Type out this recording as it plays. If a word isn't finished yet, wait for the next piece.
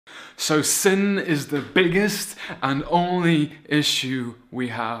So sin is the biggest and only issue we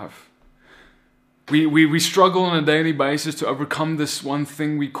have. We struggle on a daily basis to overcome this one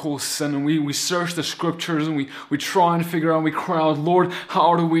thing we call sin, and we search the scriptures and we try and figure out, we cry out, Lord,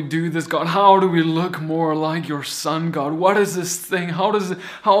 how do we do this, God? How do we look more like your Son, God? What is this thing? How is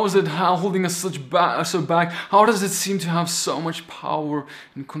it holding us so back? How does it seem to have so much power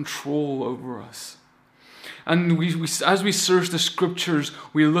and control over us? And as we search the scriptures,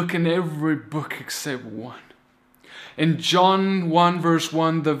 we look in every book except one. In John 1 verse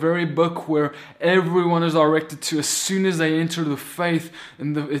 1, the very book where everyone is directed to as soon as they enter the faith,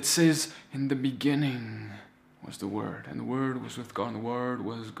 it says, in the beginning was the Word, and the Word was with God, and the Word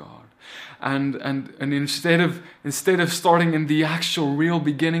was God. And instead of starting in the actual real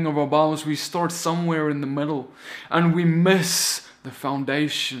beginning of our Bibles, we start somewhere in the middle, and we miss the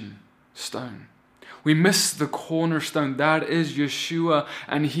foundation stone. We miss the cornerstone. That is Yeshua,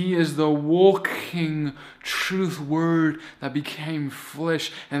 and He is the walking truth Word that became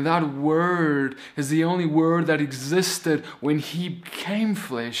flesh. And that Word is the only Word that existed when He became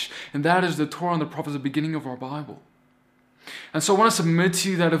flesh. And that is the Torah and the prophets, the beginning of our Bible. And so I want to submit to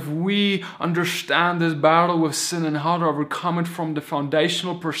you that if we understand this battle with sin and how to overcome it from the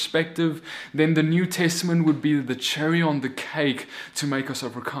foundational perspective, then the New Testament would be the cherry on the cake to make us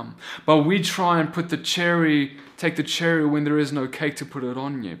overcome. But we try and take the cherry when there is no cake to put it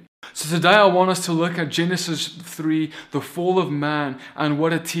on yet. So today I want us to look at Genesis 3, the fall of man, and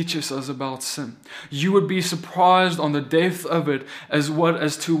what it teaches us about sin. You would be surprised on the depth of it as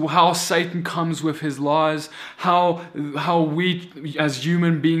to how Satan comes with his lies, how we as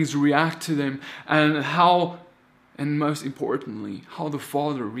human beings react to them, and most importantly, how the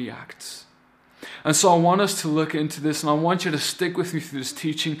Father reacts. And so I want us to look into this, and I want you to stick with me through this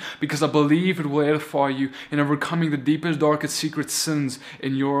teaching, because I believe it will edify you in overcoming the deepest, darkest, secret sins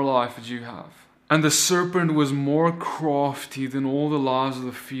in your life that you have. And the serpent was more crafty than all the lions of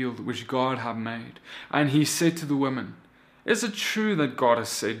the field which God had made. And he said to the woman, is it true that God has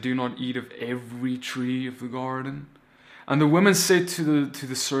said, do not eat of every tree of the garden? And the woman said to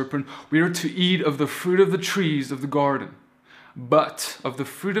the serpent, we are to eat of the fruit of the trees of the garden. But of the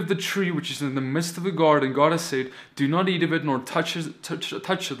fruit of the tree which is in the midst of the garden, God has said, do not eat of it, nor touch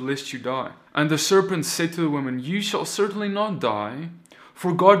it, lest you die. And the serpent said to the woman, you shall certainly not die,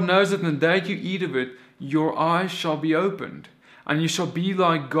 for God knows that in the day you eat of it, your eyes shall be opened, and you shall be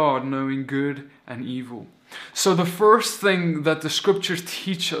like God, knowing good and evil. So the first thing that the scriptures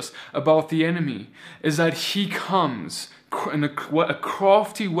teach us about the enemy is that he comes in a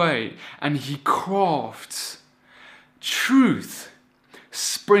crafty way, and he crafts truth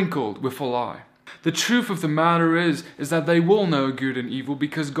sprinkled with a lie. The truth of the matter is that they will know good and evil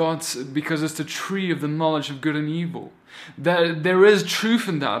because it's the tree of the knowledge of good and evil. There is truth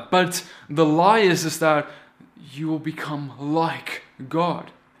in that, but the lie is that you will become like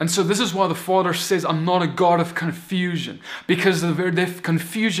God. And so this is why the Father says, I'm not a God of confusion, because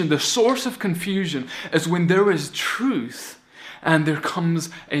the source of confusion is when there is truth and there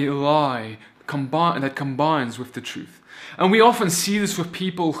comes a lie that combines with the truth. And we often see this with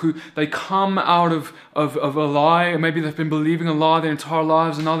people who they come out of a lie, or maybe they've been believing a lie their entire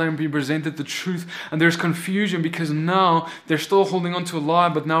lives, and now they're being presented the truth, and there's confusion because now they're still holding on to a lie,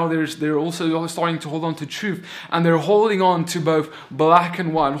 but now they're also starting to hold on to truth, and they're holding on to both black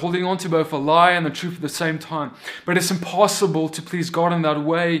and white, holding on to both a lie and the truth at the same time. But it's impossible to please God in that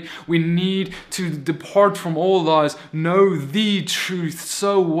way. We need to depart from all lies, know the truth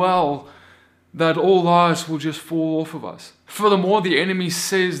so well that all lies will just fall off of us. Furthermore, the enemy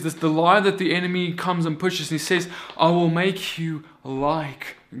says this, the lie that the enemy comes and pushes, and he says, I will make you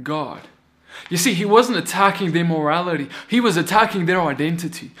like God. You see, he wasn't attacking their morality. He was attacking their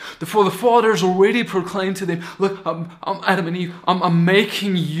identity. For the Father has already proclaimed to them, look, I'm Adam and Eve, I'm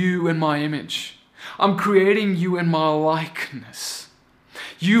making you in my image. I'm creating you in my likeness.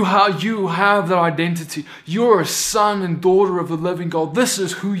 You have that identity. You're a son and daughter of the living God. This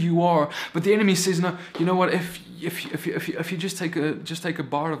is who you are. But the enemy says, no, you know what? If you just take a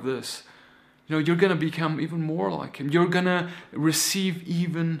bite of this, you're going to become even more like Him. You're going to receive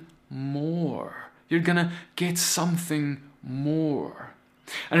even more. You're going to get something more.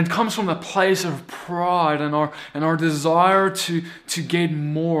 And it comes from a place of pride and our desire to get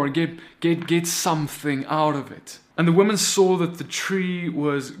more, get something out of it. And the woman saw that the tree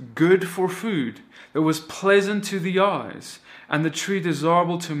was good for food, it was pleasant to the eyes, and the tree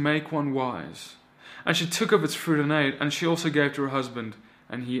desirable to make one wise. And she took of its fruit and ate, and she also gave to her husband,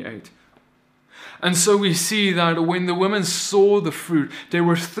 and he ate. And so we see that when the women saw the fruit, there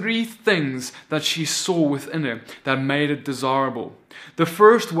were three things that she saw within it that made it desirable. The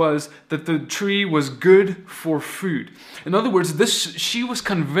first was that the tree was good for food. In other words, she was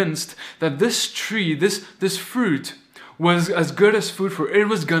convinced that this tree, this fruit, was as good as food for her. It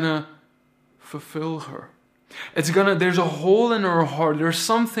was gonna fulfill her. There's a hole in her heart. There's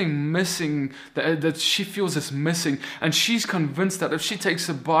something missing that she feels is missing. And she's convinced that if she takes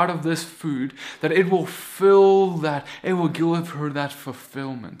a bite of this food, that it will fill that, it will give her that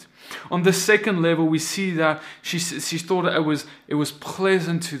fulfillment. On the second level, we see that she thought that it was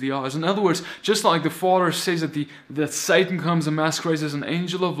pleasant to the eyes. In other words, just like the Father says that Satan comes and masquerades as an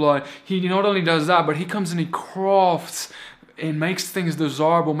angel of light, he not only does that, but he comes and he crafts and makes things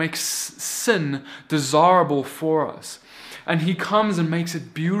desirable, makes sin desirable for us. And he comes and makes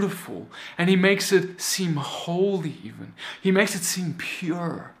it beautiful. And he makes it seem holy even. He makes it seem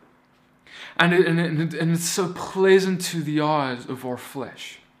pure. And it's so pleasant to the eyes of our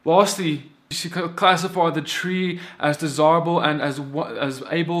flesh. Lastly, she classified the tree as desirable and as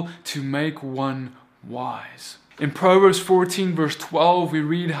able to make one wise. In Proverbs 14 verse 12, we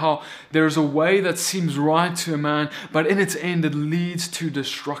read how there's a way that seems right to a man, but in its end it leads to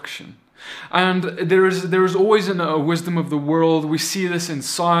destruction. And there is always a wisdom of the world. We see this in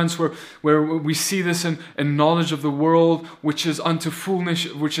science, where we see this in knowledge of the world, which is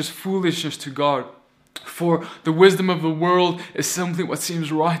foolishness to God. For the wisdom of the world is simply what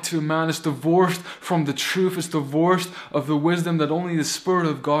seems right to a man. It's divorced from the truth. It's divorced of the wisdom that only the Spirit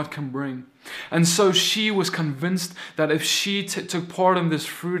of God can bring. And so she was convinced that if she took part in this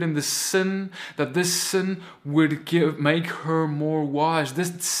fruit and this sin, that this sin would make her more wise.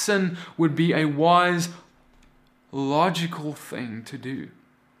 This sin would be a wise, logical thing to do.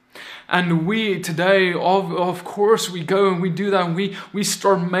 And we today, of course, we go and we do that, and we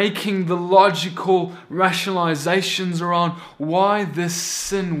start making the logical rationalizations around why this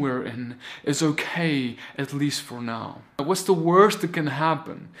sin we're in is okay, at least for now. What's the worst that can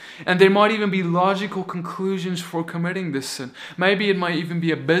happen? And there might even be logical conclusions for committing this sin. Maybe it might even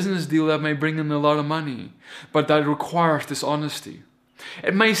be a business deal that may bring in a lot of money, but that requires dishonesty.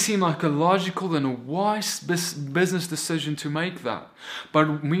 It may seem like a logical and a wise business decision to make that.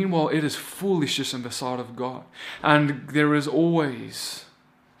 But meanwhile, it is foolishness in the sight of God. And there is always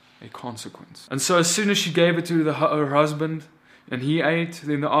a consequence. And so as soon as she gave it to her husband, and he ate,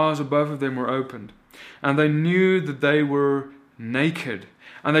 then the eyes of both of them were opened. And they knew that they were naked.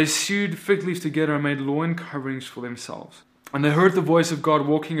 And they sewed fig leaves together and made loin coverings for themselves. And they heard the voice of God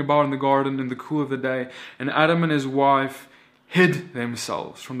walking about in the garden in the cool of the day. And Adam and his wife hid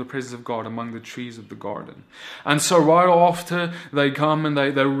themselves from the presence of God among the trees of the garden. And so right after they come and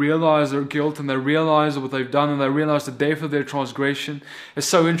they realize their guilt, and they realize what they've done, and they realize the depth of their transgression. It's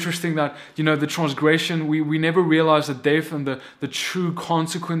so interesting that, the transgression, we never realize the depth and the true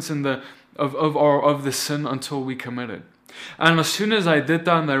consequence of the sin until we commit it. And as soon as they did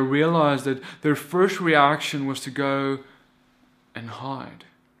that and they realized that, their first reaction was to go and hide.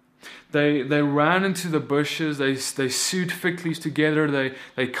 They ran into the bushes, they sewed fig leaves together,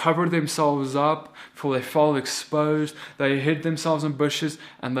 they covered themselves up for they felt exposed, they hid themselves in bushes,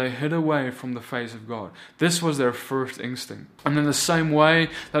 and they hid away from the face of God. This was their first instinct. And in the same way,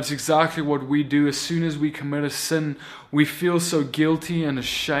 that's exactly what we do. As soon as we commit a sin, we feel so guilty and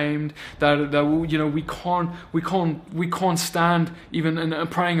ashamed that we can't stand even in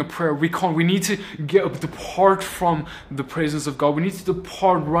praying a prayer. We need to depart from the presence of God. We need to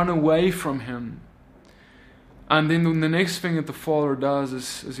run away from Him. And then the next thing that the Father does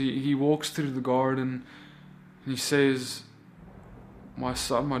is he walks through the garden and he says, "My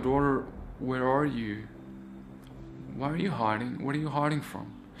son, my daughter, where are you? Why are you hiding? What are you hiding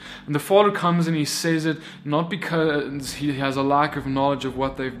from?" And the Father comes and he says it not because he has a lack of knowledge of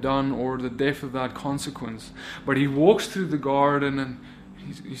what they've done or the depth of that consequence, but he walks through the garden and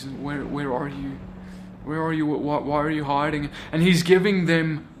he says, where are you? Where are you? Why are you hiding? And he's giving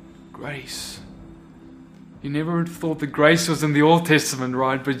them grace. You never thought the grace was in the Old Testament,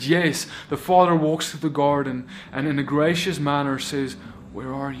 right? But yes, the Father walks through the garden and in a gracious manner says,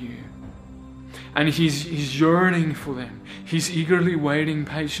 "Where are you?" And he's yearning for them. He's eagerly waiting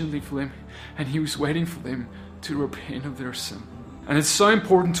patiently for them. And he was waiting for them to repent of their sin. And it's so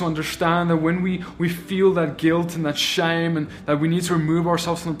important to understand that when we feel that guilt and that shame and that we need to remove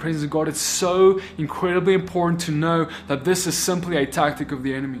ourselves from the presence of God, it's so incredibly important to know that this is simply a tactic of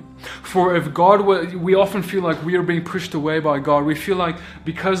the enemy. For if God, we often feel like we are being pushed away by God. We feel like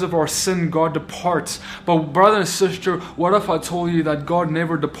because of our sin, God departs. But brother and sister, what if I told you that God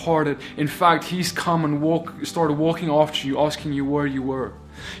never departed? In fact, He's come and started walking after you, asking you where you were.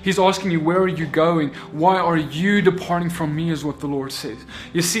 He's asking you, where are you going? Why are you departing from me, is what the Lord says.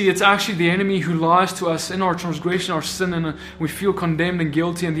 You see, it's actually the enemy who lies to us in our transgression, our sin, and we feel condemned and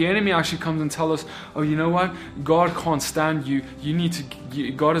guilty. And the enemy actually comes and tells us, oh, you know what? God can't stand you.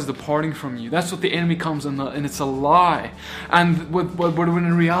 God is departing from you. That's what the enemy comes and it's a lie. And when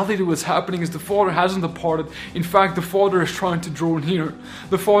in reality what's happening is the Father hasn't departed. In fact, the Father is trying to draw near.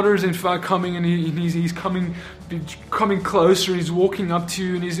 The Father is in fact coming, and he's coming closer. He's walking up to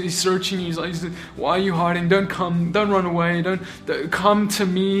you and he's searching. He's like, why are you hiding? Don't come. Don't run away. Don't come to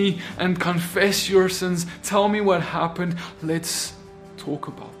me and confess your sins. Tell me what happened. Let's talk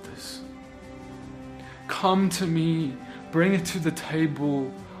about this. Come to me. Bring it to the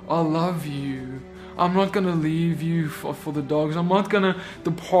table. I love you. I'm not going to leave you for the dogs. I'm not going to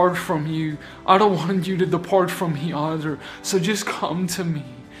depart from you. I don't want you to depart from me either. So just come to me.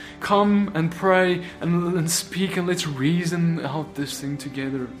 Come and pray and speak, and let's reason out this thing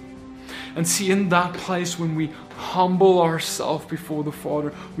together. And see, in that place when we humble ourselves before the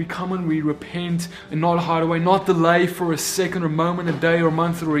Father, we come and we repent and not hide away, not delay for a second or moment, a day or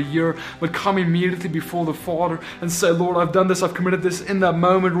month or a year, but come immediately before the Father and say, Lord, I've done this, I've committed this in that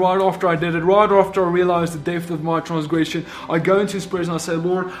moment, right after I did it, right after I realized the depth of my transgression. I go into His presence and I say,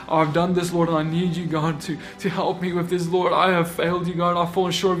 Lord, I've done this, Lord, and I need you, God, to help me with this, Lord. I have failed you, God. I've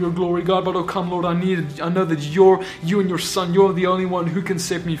fallen short of your glory, God, but oh come, Lord, I know that you and your Son, you're the only one who can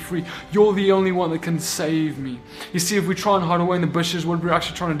set me free. You're the only one that can save me. You see, if we try and hide away in the bushes, what we're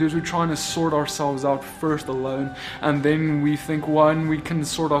actually trying to do is we're trying to sort ourselves out first alone, and then we think when we can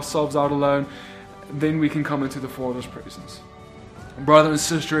sort ourselves out alone, then we can come into the Father's presence. Brother and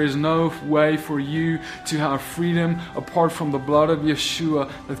sister, there is no way for you to have freedom apart from the blood of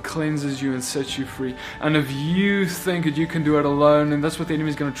Yeshua that cleanses you and sets you free. And if you think that you can do it alone, and that's what the enemy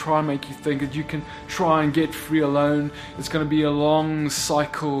is going to try and make you think, that you can try and get free alone, it's going to be a long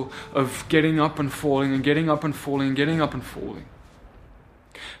cycle of getting up and falling and getting up and falling and getting up and falling.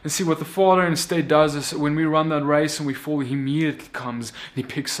 And see, what the Father instead does is when we run that race and we fall, He immediately comes and He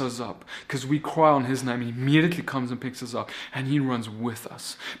picks us up. Because we cry on His name, He immediately comes and picks us up. And He runs with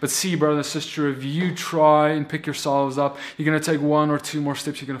us. But see, brother and sister, if you try and pick yourselves up, you're going to take one or two more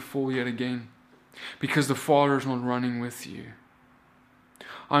steps, you're going to fall yet again. Because the Father is not running with you.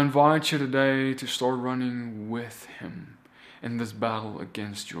 I invite you today to start running with Him in this battle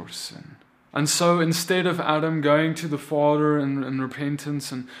against your sin. And so instead of Adam going to the Father in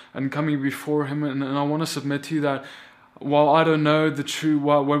repentance and coming before Him, and I want to submit to you that while I don't know the true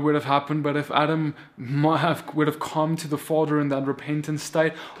what would have happened, but if Adam would have come to the Father in that repentant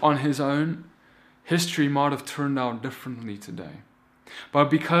state on his own, history might have turned out differently today. But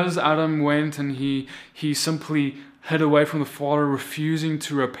because Adam went and he simply hid away from the Father, refusing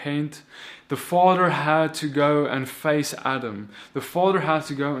to repent, the Father had to go and face Adam. The Father had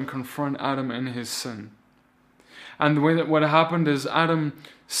to go and confront Adam in his sin. And what happened is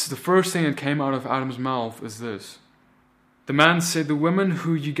the first thing that came out of Adam's mouth is this. The man said, the woman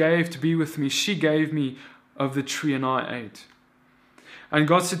who you gave to be with me, she gave me of the tree and I ate. And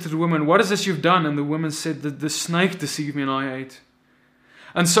God said to the woman, what is this you've done? And the woman said, the snake deceived me and I ate.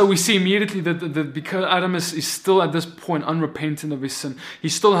 And so we see immediately that because Adam is still at this point unrepentant of his sin, he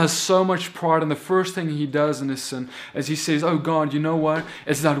still has so much pride, and the first thing he does in his sin is he says, oh God, you know what?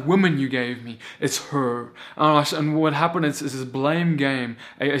 It's that woman you gave me. It's her. And what happened is this blame game,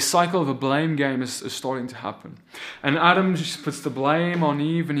 a cycle of a blame game is starting to happen. And Adam just puts the blame on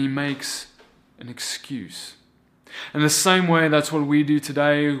Eve and he makes an excuse. In the same way, that's what we do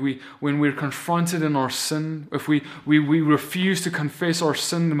today. When we're confronted in our sin, if we refuse to confess our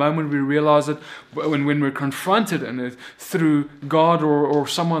sin the moment we realize it, when we're confronted in it through God or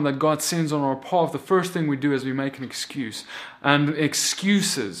someone that God sends on our path, the first thing we do is we make an excuse. And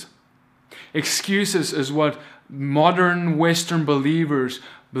excuses is what modern Western believers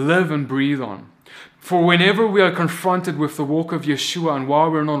live and breathe on. For whenever we are confronted with the walk of Yeshua and why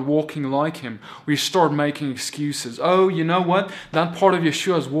we're not walking like Him, we start making excuses. Oh, you know what? That part of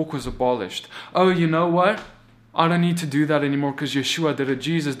Yeshua's walk was abolished. Oh, you know what? I don't need to do that anymore because Yeshua did it.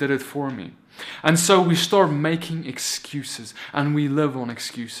 Jesus did it for me. And so we start making excuses, and we live on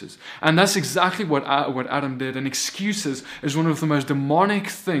excuses. And that's exactly what Adam did. And excuses is one of the most demonic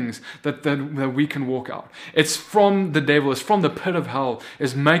things that we can walk out. It's from the devil, it's from the pit of hell,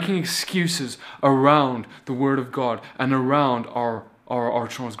 is making excuses around the Word of God and around our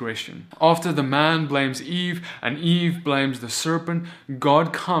transgression. After the man blames Eve and Eve blames the serpent,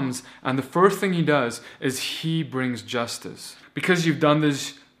 God comes, and the first thing He does is He brings justice. Because you've done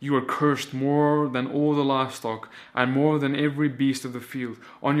this, you are cursed more than all the livestock and more than every beast of the field.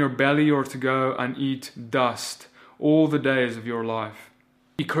 On your belly you are to go and eat dust all the days of your life.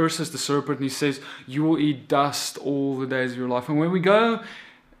 He curses the serpent and he says, you will eat dust all the days of your life. And when we go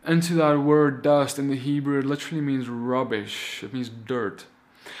into that word dust in the Hebrew, it literally means rubbish. It means dirt.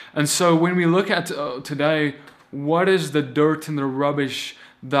 And so when we look at today, what is the dirt and the rubbish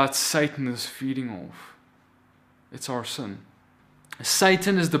that Satan is feeding off? It's our sin.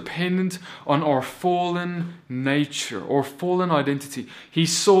 Satan is dependent on our fallen nature, or fallen identity. He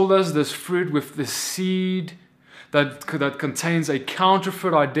sold us this fruit with the seed that contains a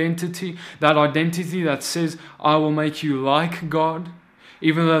counterfeit identity, that identity that says, I will make you like God.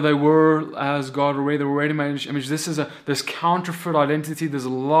 Even though they were as God already, they were already made in His image. This counterfeit identity, this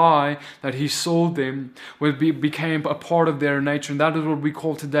lie that He sold them, became a part of their nature. And that is what we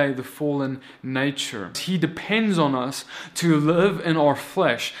call today the fallen nature. He depends on us to live in our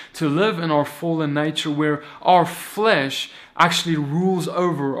flesh, to live in our fallen nature, where our flesh actually rules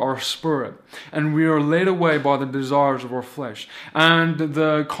over our spirit, and we are led away by the desires of our flesh. And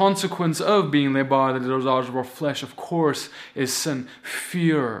the consequence of being led by the desires of our flesh, of course, is sin,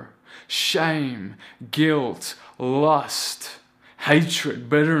 fear, shame, guilt, lust, hatred,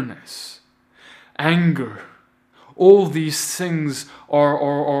 bitterness, anger. All these things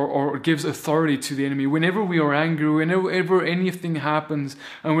are gives authority to the enemy. Whenever we are angry, whenever anything happens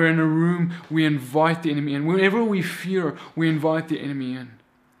and we're in a room, we invite the enemy in. Whenever we fear, we invite the enemy in.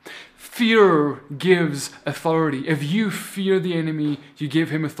 Fear gives authority. If you fear the enemy, you give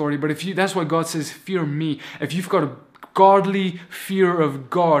him authority. But that's why God says, fear me. If you've got a godly fear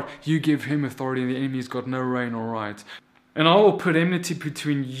of God, you give him authority, and the enemy's got no reign or right. And I will put enmity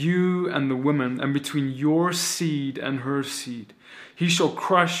between you and the woman, and between your seed and her seed. He shall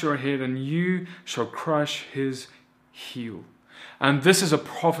crush your head, and you shall crush his heel. And this is a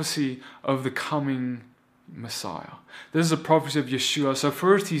prophecy of the coming Messiah. This is a prophecy of Yeshua. So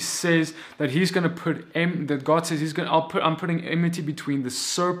first he says that he's going to that God says I'm putting enmity between the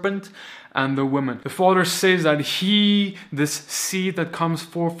serpent and the woman. The Father says that this seed that comes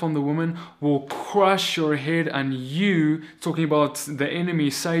forth from the woman, will crush your head, and you, talking about the enemy,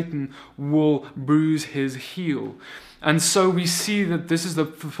 Satan, will bruise his heel. And so we see that this is the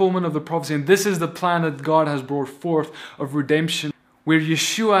fulfillment of the prophecy, and this is the plan that God has brought forth of redemption, where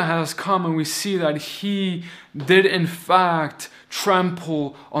Yeshua has come, and we see that he did in fact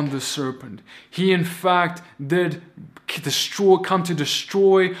trample on the serpent. He in fact did come to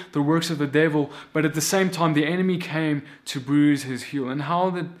destroy the works of the devil, but at the same time the enemy came to bruise his heel. And how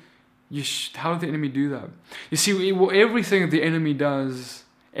did the enemy do that? You see, everything that the enemy does,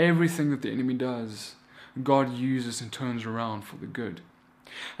 God uses and turns around for the good.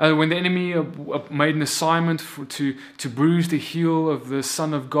 When the enemy made an assignment to bruise the heel of the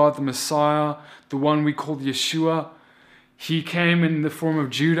Son of God, the Messiah, the one we call Yeshua, he came in the form of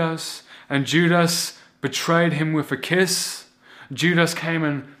Judas, and Judas betrayed him with a kiss. Judas came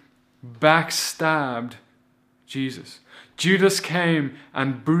and backstabbed Jesus. Judas came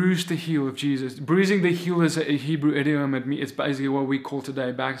and bruised the heel of Jesus. Bruising the heel is a Hebrew idiom. It's basically what we call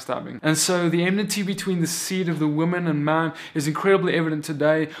today backstabbing. And so the enmity between the seed of the woman and man is incredibly evident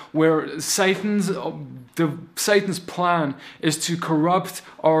today, where Satan's plan is to corrupt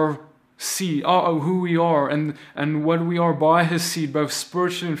our seed, who we are and what we are by his seed, both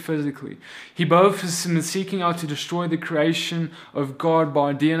spiritually and physically. He both has been seeking out to destroy the creation of God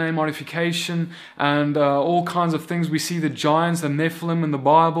by DNA modification and all kinds of things. We see the giants, the Nephilim in the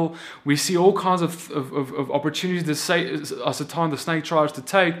Bible. We see all kinds of opportunities as the time the snake tries to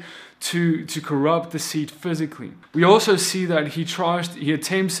take to corrupt the seed physically. We also see that he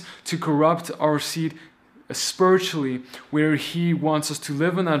attempts to corrupt our seed spiritually, where he wants us to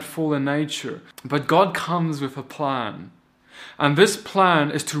live in that fallen nature. But God comes with a plan. And this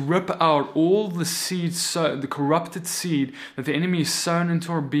plan is to rip out all the seed, the corrupted seed that the enemy has sown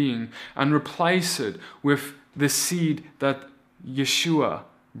into our being, and replace it with the seed that Yeshua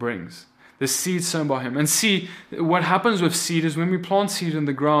brings. The seed sown by him. And see, what happens with seed is when we plant seed in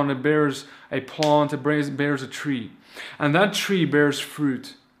the ground, it bears a plant, it bears a tree. And that tree bears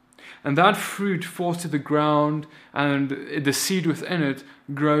fruit. And that fruit falls to the ground, and the seed within it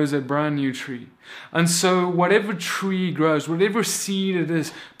grows a brand new tree. And so whatever tree grows, whatever seed it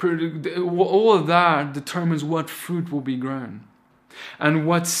is, all of that determines what fruit will be grown, and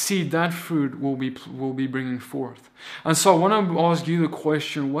what seed that fruit will be bringing forth. And so I want to ask you the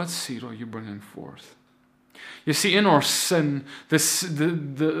question, what seed are you bringing forth? You see, in our sin,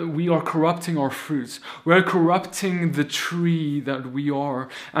 we are corrupting our fruits. We are corrupting the tree that we are.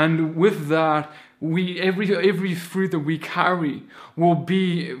 And with that, every fruit that we carry will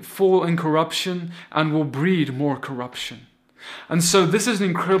fall in corruption and will breed more corruption. And so this is an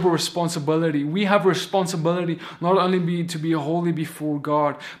incredible responsibility. We have a responsibility not only to be holy before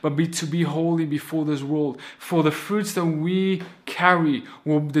God, but to be holy before this world. For the fruits that we carry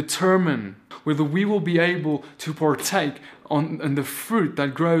will determine whether we will be able to partake in the fruit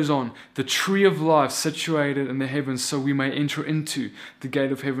that grows on the tree of life situated in the heavens, so we may enter into the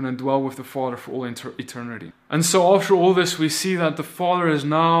gate of heaven and dwell with the Father for all eternity. And so after all this, we see that the Father is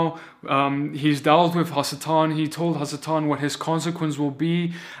now, he's dealt with Hasatan. He told Hasatan what his consequence will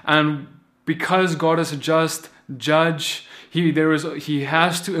be. And because God is a just judge, he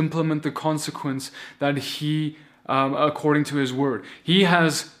has to implement the consequence that he, according to his word. He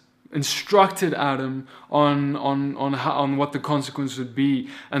has instructed Adam on what the consequence would be,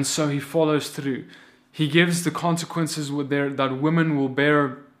 and so he follows through. He gives the consequences that women will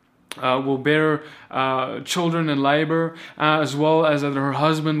bear children in labor, as well as that her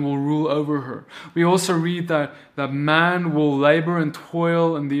husband will rule over her. We also read that man will labor and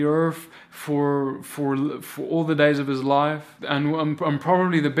toil in the earth for all the days of his life. And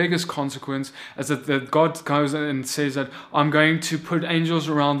probably the biggest consequence is that God goes and says that I'm going to put angels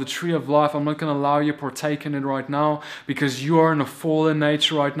around the tree of life. I'm not going to allow you to partake in it right now because you are in a fallen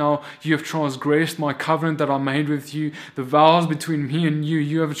nature right now. You have transgressed my covenant that I made with you. The vows between me and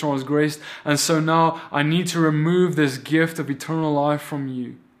you have transgressed. And so now I need to remove this gift of eternal life from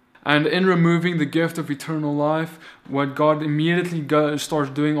you. And in removing the gift of eternal life, what God immediately starts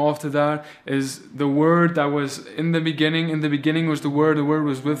doing after that is the Word that was in the beginning. In the beginning was the Word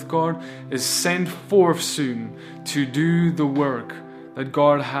was with God, is sent forth soon to do the work that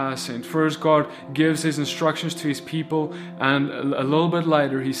God has sent. First, God gives His instructions to His people, and a little bit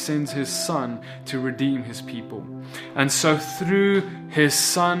later, He sends His Son to redeem His people. And so through His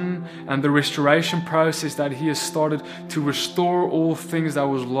Son and the restoration process that He has started to restore all things that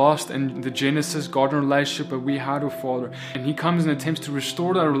was lost in the Genesis garden relationship that we had with Father, and He comes and attempts to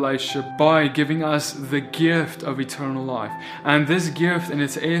restore that relationship by giving us the gift of eternal life. And this gift in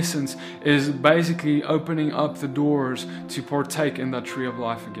its essence is basically opening up the doors to partake in that tree of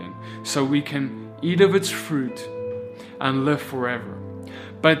life again, so we can eat of its fruit and live forever.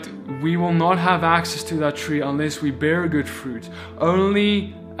 But we will not have access to that tree unless we bear good fruit.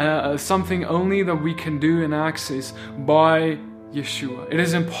 Something that we can do and access by Yeshua. It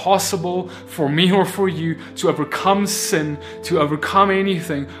is impossible for me or for you to overcome sin, to overcome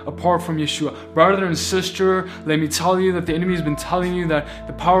anything apart from Yeshua. Brother and sister, let me tell you that the enemy has been telling you that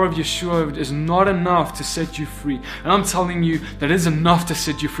the power of Yeshua is not enough to set you free. And I'm telling you that it is enough to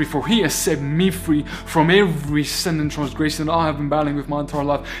set you free, for He has set me free from every sin and transgression that I have been battling with my entire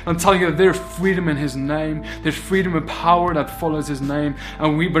life. And I'm telling you that there's freedom in His name. There's freedom and power that follows His name.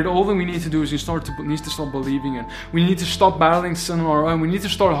 But all that we need to do is we need to start believing it. We need to stop battling sin on our own. We need to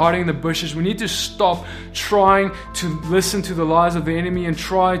start hiding in the bushes. We need to stop trying to listen to the lies of the enemy and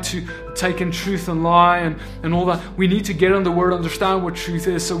try to take in truth and lie and all that. We need to get on the Word, understand what truth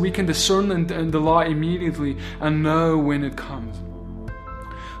is, so we can discern and the lie immediately and know when it comes.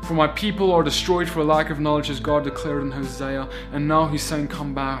 For my people are destroyed for lack of knowledge, as God declared in Hosea, and now He's saying,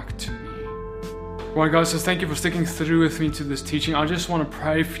 come back to me. Right, guys, so thank you for sticking through with me to this teaching. I just want to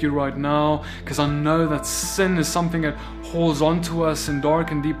pray for you right now, because I know that sin is something that holds on to us in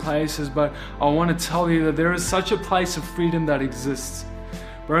dark and deep places, but I want to tell you that there is such a place of freedom that exists.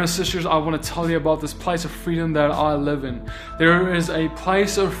 Brothers and sisters, I want to tell you about this place of freedom that I live in. There is a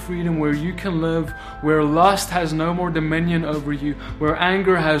place of freedom where you can live, where lust has no more dominion over you, where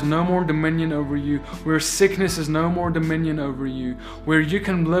anger has no more dominion over you, where sickness has no more dominion over you, where you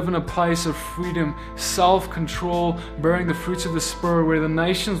can live in a place of freedom, self-control, bearing the fruits of the Spirit, where the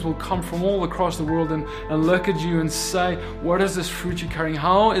nations will come from all across the world and look at you and say, what is this fruit you're carrying?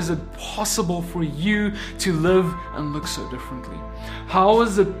 How is it possible for you to live and look so differently? How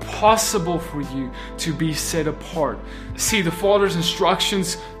is it possible for you to be set apart? See, the Father's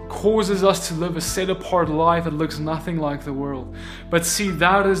instructions causes us to live a set apart life that looks nothing like the world. But see,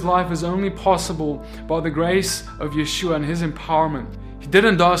 life is only possible by the grace of Yeshua and His empowerment. He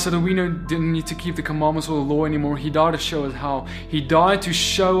didn't die so that we didn't need to keep the commandments or the law anymore. He died to show us how. He died to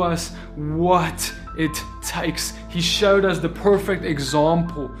show us what it takes. He showed us the perfect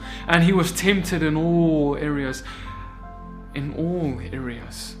example, and He was tempted in all areas. And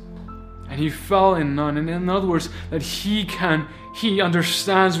He fell in none. And in other words, that He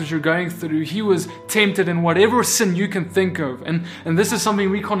understands what you're going through. He was tempted in whatever sin you can think of. And this is something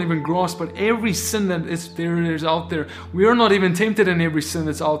we can't even grasp, but every sin that is out there, we are not even tempted in every sin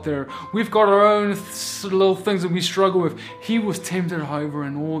that's out there. We've got our own little things that we struggle with. He was tempted, however,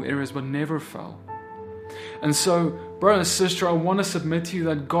 in all areas, but never fell. And so Brother and sister, I want to submit to you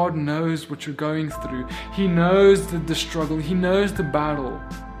that God knows what you're going through. He knows the struggle. He knows the battle.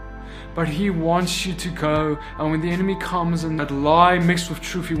 But He wants you to go, and when the enemy comes and that lie mixed with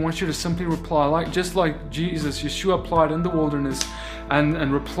truth, He wants you to simply reply, just like Jesus, Yeshua applied in the wilderness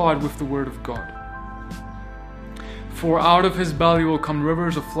and replied with the word of God. For out of His belly will come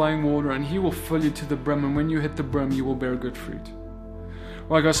rivers of flowing water, and He will fill you to the brim, and when you hit the brim, you will bear good fruit.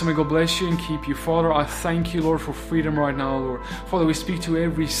 Right, guys, so may God bless you and keep you. Father, I thank you, Lord, for freedom right now, Lord. Father, we speak to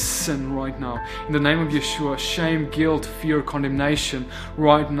every sin right now. In the name of Yeshua, shame, guilt, fear, condemnation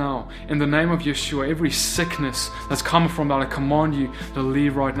right now. In the name of Yeshua, every sickness that's come from that, I command you to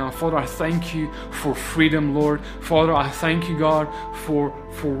leave right now. Father, I thank you for freedom, Lord. Father, I thank you, God, for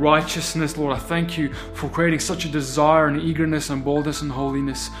righteousness, Lord. I thank you for creating such a desire and eagerness and boldness and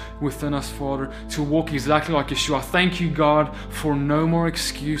holiness within us, Father, to walk exactly like Yeshua. I thank you, God, for no more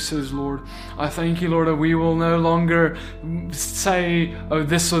excuses, Lord. I thank you, Lord, that we will no longer say, oh,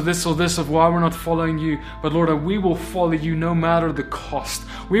 this or this or this of why we're not following you, but Lord, that we will follow you no matter the cost.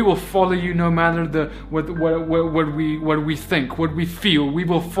 We will follow you no matter what we think, what we feel. We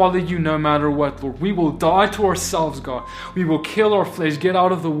will follow you no matter what, Lord. We will die to ourselves, God. We will kill our flesh, get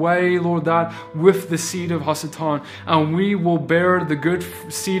out of the way, Lord, that with the seed of Hasatan, and we will bear the good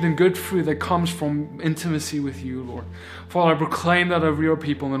seed and good fruit that comes from intimacy with you, Lord. Father, I proclaim that over your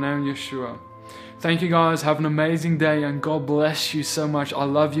people in the name of Yeshua. Thank you, guys. Have an amazing day, and God bless you so much. I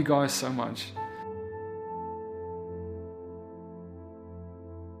love you guys so much.